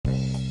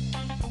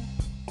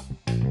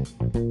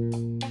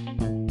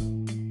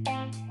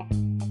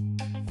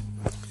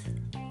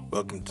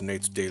Welcome to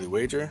Nate's Daily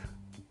Wager.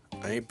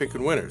 I ain't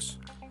picking winners,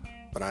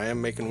 but I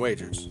am making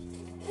wagers.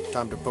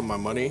 Time to put my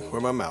money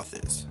where my mouth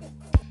is.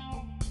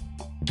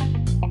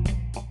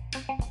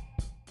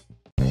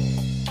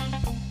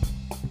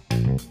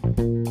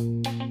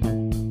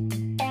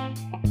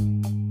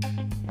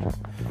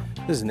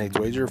 This is Nate's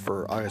Wager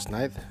for August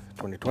 9th,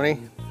 2020,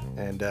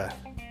 and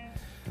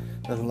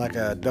nothing like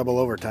a double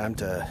overtime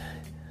to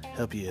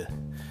help you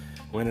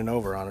win an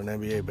over on an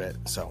NBA bet.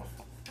 So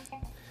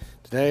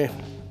today,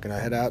 I'm going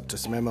to head out to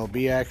some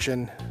MLB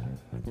action,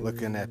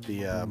 looking at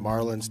the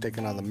Marlins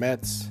taking on the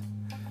Mets.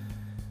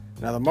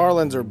 Now, the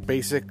Marlins are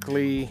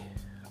basically,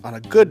 on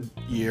a good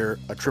year,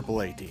 a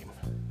AAA team,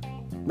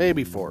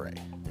 maybe 4A.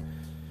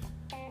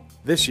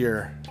 This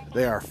year,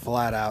 they are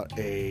flat out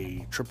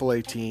a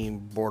AAA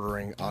team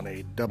bordering on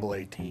a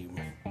AA team,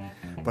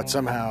 but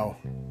somehow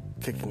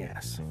kicking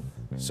ass.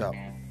 So,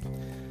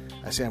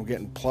 I say I'm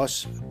getting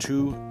plus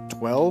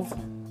 212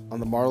 on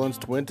the Marlins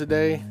to win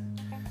today.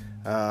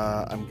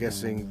 I'm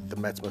guessing the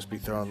Mets must be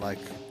throwing like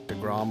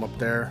DeGrom up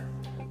there,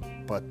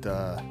 but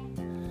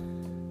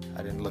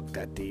I didn't look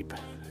that deep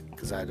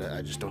because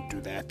I just don't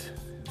do that.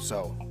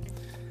 So,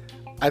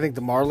 I think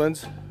the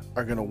Marlins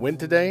are going to win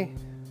today,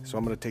 so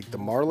I'm going to take the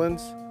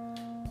Marlins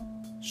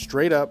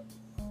straight up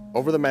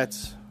over the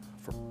Mets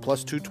for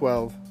plus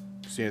 212.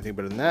 See anything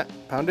better than that,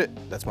 pound it.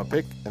 That's my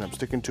pick, and I'm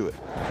sticking to it.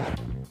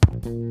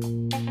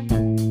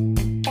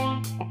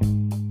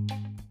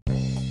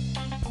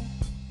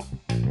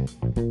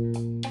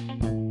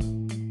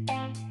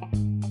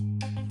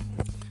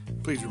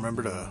 Please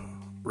remember to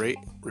rate,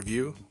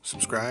 review,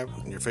 subscribe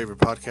in your favorite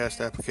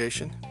podcast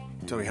application.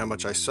 Tell me how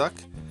much I suck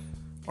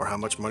or how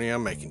much money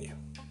I'm making you.